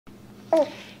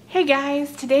Hey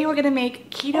guys, today we're gonna make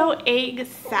keto egg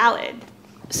salad.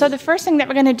 So the first thing that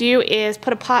we're gonna do is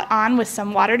put a pot on with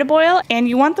some water to boil, and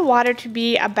you want the water to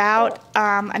be about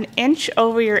an inch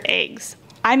over your eggs.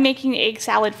 I'm making egg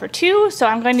salad for 2, so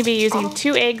I'm going to be using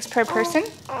 2 eggs per person,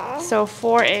 so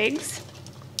 4 eggs.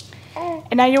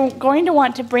 And now you're going to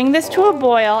want to bring this to a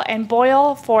boil and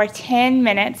boil for 10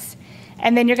 minutes,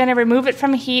 and then you're gonna remove it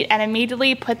from heat and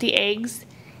immediately put the eggs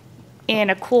in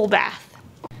a cool bath.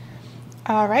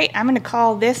 All right, I'm going to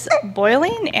call this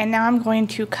boiling, and now I'm going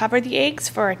to cover the eggs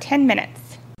for 10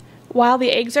 minutes. While the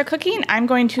eggs are cooking, I'm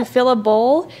going to fill a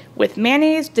bowl with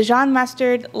mayonnaise, Dijon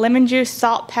mustard, lemon juice,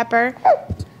 salt, pepper.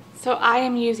 So I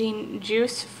am using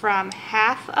juice from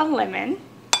half a lemon.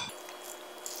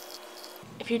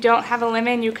 If you don't have a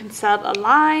lemon, you can sub a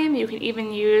lime. You can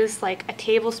even use like a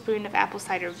tablespoon of apple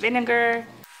cider vinegar.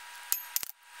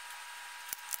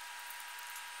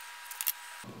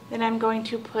 Then I'm going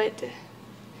to put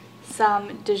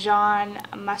some Dijon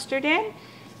mustard in.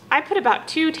 I put about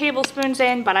 2 tablespoons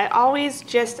in, but I always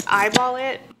just eyeball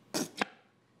it.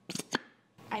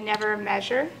 I never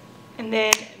measure. And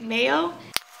then mayo.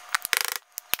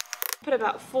 Put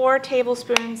about 4 to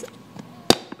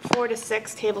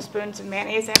 6 tablespoons of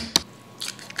mayonnaise in.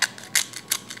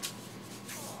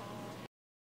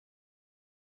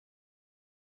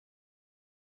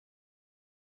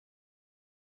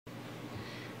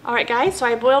 Alright guys, so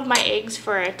I boiled my eggs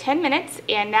for 10 minutes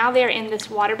and now they're in this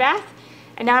water bath.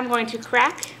 And now I'm going to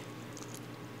crack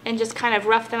and just kind of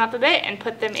rough them up a bit and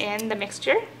put them in the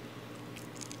mixture.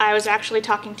 I was actually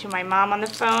talking to my mom on the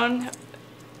phone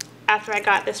after I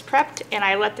got this prepped, and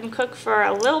I let them cook for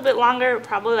a little bit longer,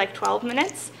 probably like 12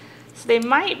 minutes. So they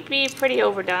might be pretty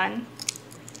overdone,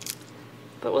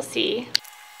 but we'll see.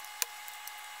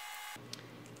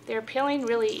 They're peeling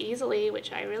really easily,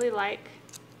 which I really like.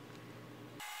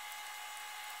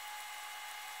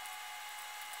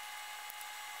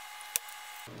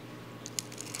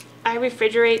 I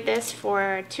refrigerate this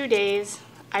for 2 days.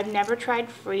 I've never tried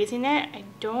freezing it. I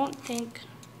don't think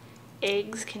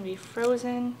eggs can be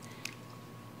frozen,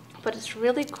 but it's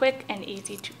really quick and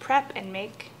easy to prep and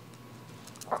make.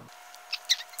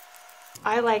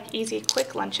 I like easy,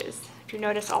 quick lunches. If you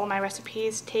notice, all of my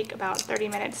recipes take about 30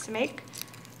 minutes to make,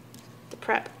 to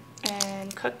prep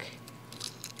and cook,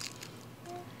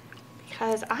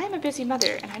 because I'm a busy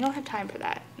mother and I don't have time for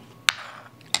that.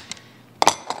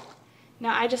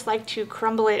 Now I just like to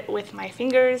crumble it with my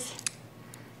fingers.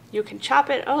 You can chop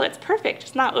it. Oh, it's perfect.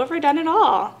 It's not overdone at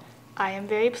all. I am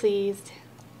very pleased.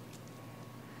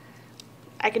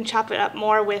 I can chop it up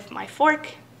more with my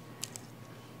fork.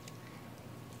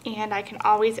 And I can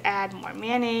always add more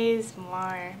mayonnaise,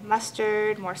 more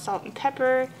mustard, more salt and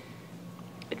pepper.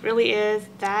 It really is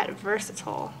that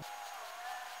versatile.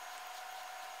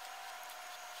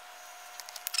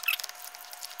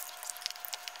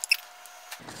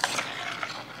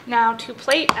 Now to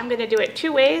plate, I'm going to do it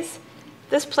 2 ways.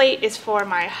 This plate is for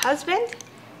my husband.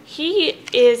 He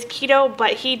is keto,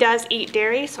 but he does eat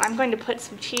dairy, so I'm going to put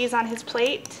some cheese on his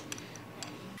plate.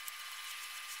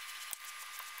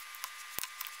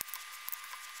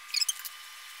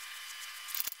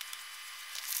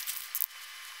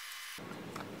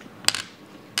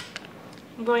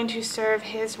 I'm going to serve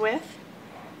his with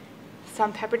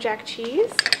some pepper jack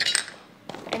cheese.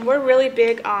 And we're really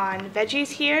big on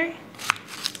veggies here.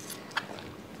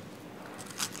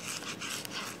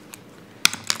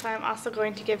 So I'm also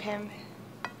going to give him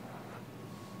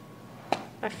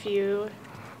a few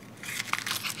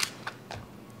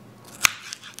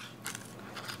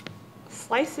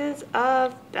slices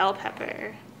of bell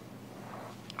pepper.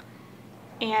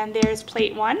 And there's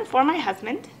plate 1 for my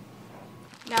husband.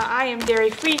 Now I am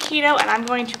dairy-free keto, and I'm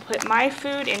going to put my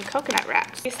food in coconut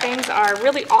wraps. These things are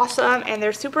really awesome and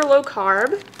they're super low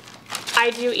carb.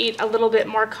 I do eat a little bit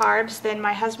more carbs than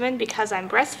my husband because I'm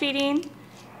breastfeeding.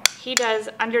 He does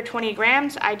under 20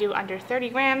 grams, I do under 30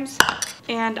 grams.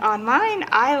 And on mine,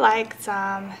 I like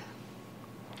some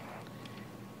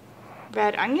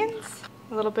red onions,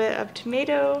 a little bit of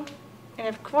tomato, and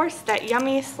of course that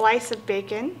yummy slice of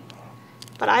bacon.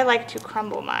 But I like to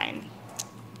crumble mine.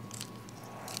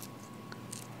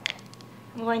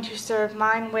 I'm going to serve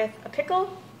mine with a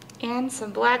pickle and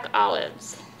some black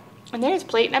olives. And there's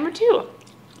plate number 2.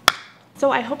 So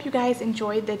I hope you guys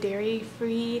enjoyed the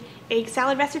dairy-free egg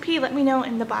salad recipe. Let me know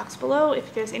in the box below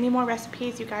if there's any more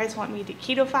recipes you guys want me to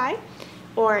keto-fy,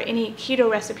 or any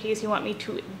keto recipes you want me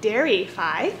to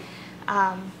dairy-fy.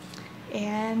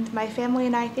 And my family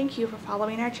and I thank you for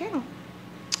following our channel.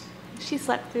 She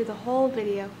slept through the whole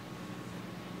video.